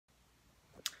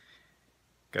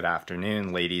Good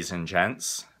afternoon, ladies and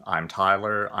gents. I'm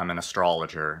Tyler. I'm an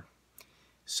astrologer.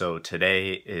 So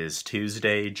today is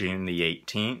Tuesday, June the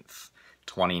 18th,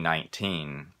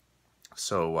 2019.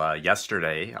 So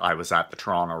yesterday, I was at the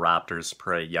Toronto Raptors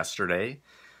parade yesterday.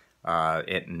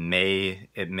 It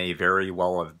may very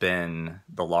well have been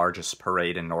the largest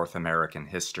parade in North American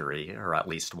history, or at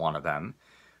least one of them.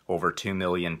 Over 2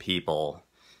 million people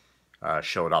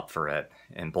showed up for it,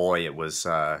 and boy, it was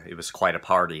quite a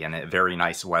party, and very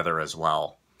nice weather as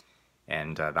well.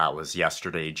 And that was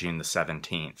yesterday, June the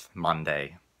 17th,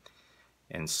 Monday.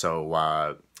 And so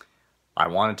I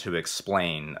wanted to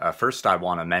explain. First, I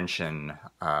want to mention.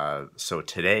 So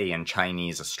today in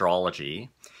Chinese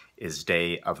astrology is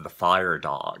Day of the Fire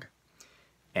Dog,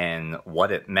 and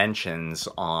what it mentions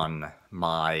on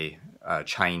my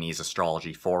Chinese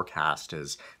astrology forecast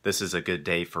is this is a good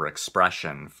day for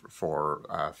expression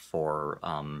for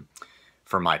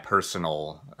my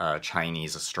personal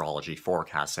Chinese astrology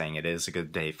forecast, saying it is a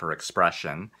good day for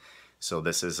expression. So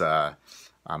this is I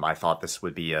thought this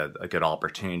would be a good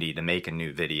opportunity to make a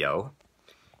new video,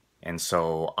 and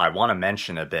so I want to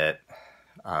mention a bit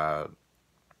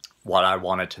what I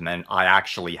wanted to mention. I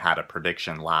actually had a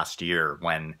prediction last year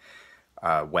when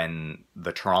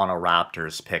the Toronto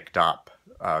Raptors picked up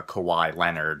Kawhi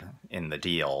Leonard in the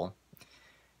deal,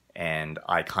 and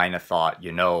I kind of thought,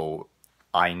 you know,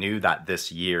 I knew that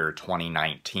this year,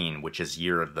 2019, which is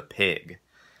Year of the Pig,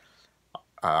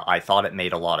 I thought it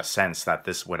made a lot of sense that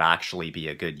this would actually be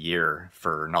a good year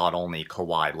for not only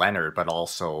Kawhi Leonard, but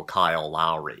also Kyle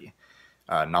Lowry.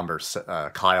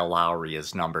 Kyle Lowry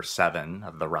is number 7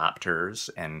 of the Raptors,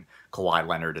 and Kawhi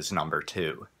Leonard is number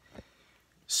 2.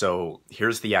 So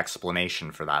here's the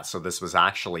explanation for that. So this was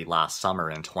actually last summer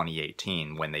in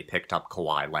 2018 when they picked up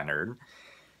Kawhi Leonard.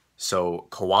 So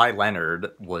Kawhi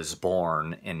Leonard was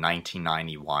born in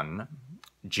 1991,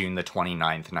 June the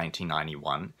 29th,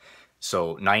 1991. So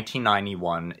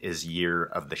 1991 is Year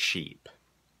of the Sheep.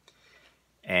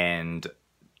 And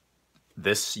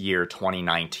this year,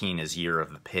 2019, is Year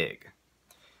of the Pig.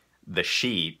 The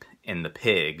sheep and the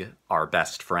pig are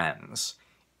best friends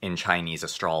in Chinese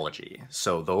astrology.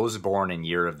 So those born in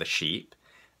Year of the Sheep,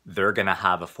 they're going to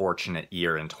have a fortunate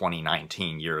year in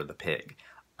 2019, Year of the Pig.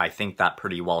 I think that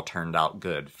pretty well turned out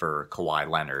good for Kawhi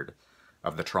Leonard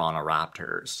of the Toronto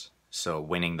Raptors. So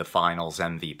winning the finals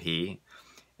MVP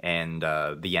and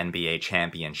the NBA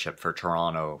championship for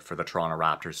Toronto, for the Toronto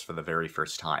Raptors for the very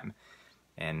first time.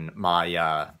 And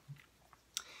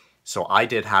so I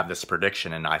did have this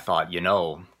prediction, and I thought, you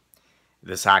know,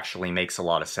 this actually makes a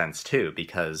lot of sense too,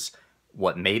 because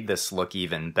what made this look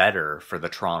even better for the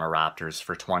Toronto Raptors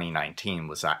for 2019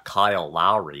 was that Kyle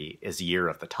Lowry is Year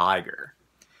of the Tiger.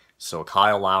 So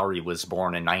Kyle Lowry was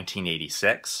born in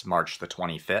 1986, March the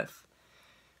 25th.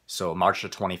 So March the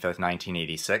 25th,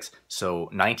 1986. So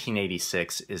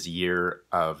 1986 is Year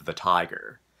of the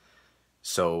Tiger.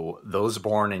 So those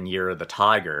born in Year of the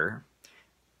Tiger,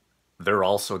 they're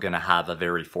also going to have a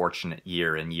very fortunate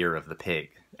year in Year of the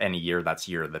Pig. Any year that's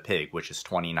Year of the Pig, which is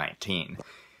 2019.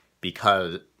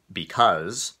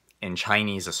 Because in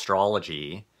Chinese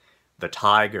astrology, the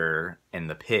tiger and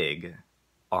the pig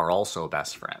are also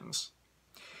best friends.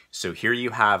 So here you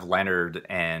have Leonard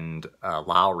and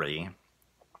Lowry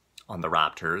on the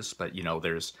Raptors, but you know,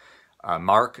 there's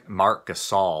Marc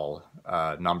Gasol,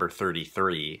 number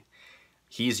 33.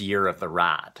 He's Year of the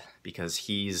Rat, because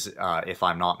he's, if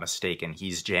I'm not mistaken,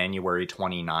 he's January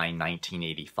 29,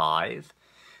 1985,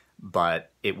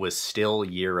 but it was still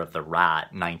Year of the Rat,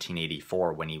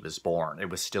 1984, when he was born. It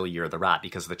was still Year of the Rat,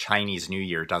 because the Chinese New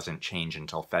Year doesn't change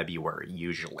until February,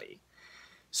 usually.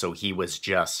 So he was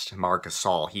just, Marc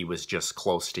Gasol, he was just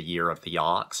close to Year of the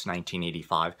Ox,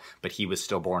 1985, but he was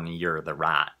still born in Year of the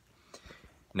Rat.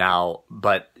 Now,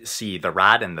 but see, the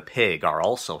rat and the pig are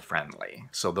also friendly.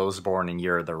 So those born in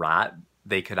Year of the Rat,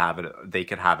 they could have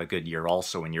a good year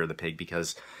also in Year of the Pig,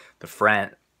 because the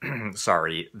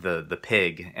the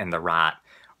pig and the rat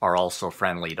are also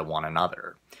friendly to one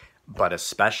another. But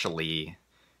especially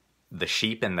the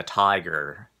sheep and the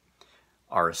tiger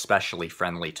are especially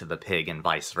friendly to the pig, and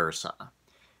vice versa.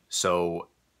 So,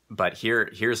 but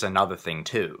here's another thing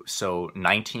too. So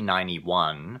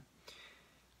 1991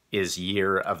 is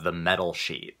Year of the Metal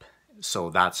Sheep. So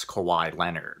that's Kawhi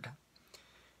Leonard.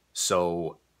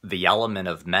 So the element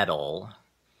of metal,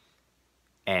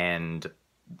 and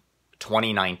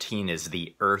 2019 is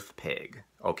the Earth Pig.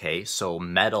 Okay, so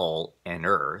metal and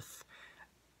earth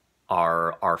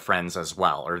are friends as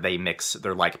well, or they mix,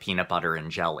 they're like peanut butter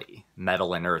and jelly.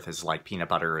 Metal and earth is like peanut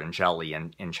butter and jelly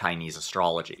in Chinese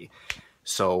astrology.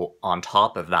 So on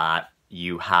top of that,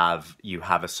 you have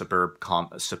a superb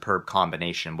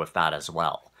combination with that as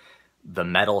well. The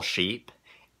metal sheep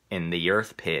in the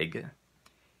earth pig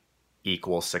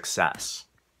equals success.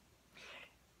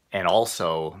 And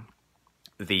also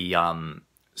the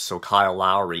so Kyle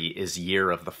Lowry is year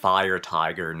of the fire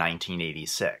tiger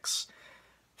 1986.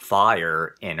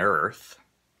 Fire and earth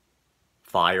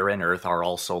are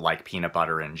also like peanut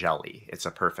butter and jelly. It's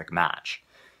a perfect match.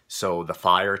 So the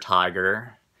fire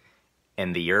tiger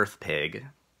and the earth pig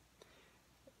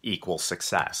equals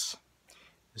success.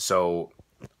 So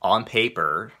on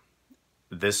paper,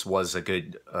 this was a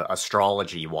good,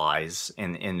 astrology-wise,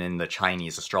 in the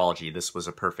Chinese astrology, this was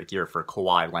a perfect year for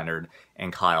Kawhi Leonard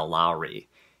and Kyle Lowry,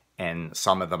 and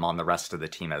some of them on the rest of the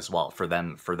team as well, for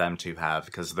them to have,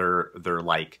 because they're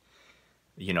like,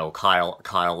 you know, Kyle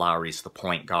Lowry's the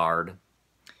point guard,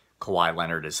 Kawhi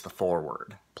Leonard is the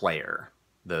forward player,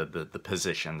 the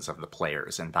positions of the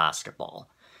players in basketball.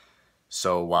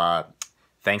 So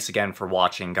thanks again for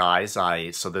watching, guys.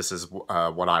 So this is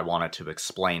what I wanted to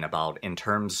explain about in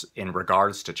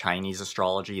regards to Chinese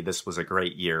astrology. This was a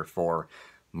great year for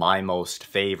my most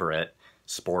favorite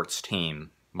sports team.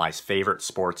 My favorite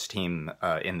sports team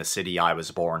in the city I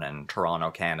was born in,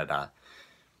 Toronto, Canada.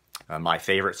 My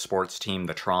favorite sports team,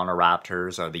 the Toronto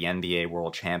Raptors, are the NBA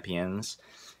world champions.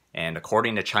 And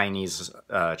according to Chinese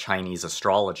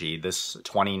astrology, this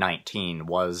 2019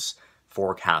 was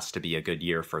forecast to be a good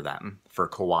year for them, for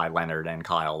Kawhi Leonard and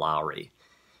Kyle Lowry,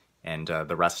 and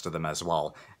the rest of them as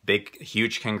well.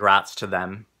 Huge congrats to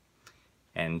them.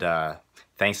 And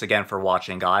thanks again for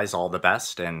watching, guys. All the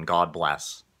best, and God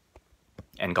bless.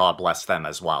 And God bless them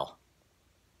as well.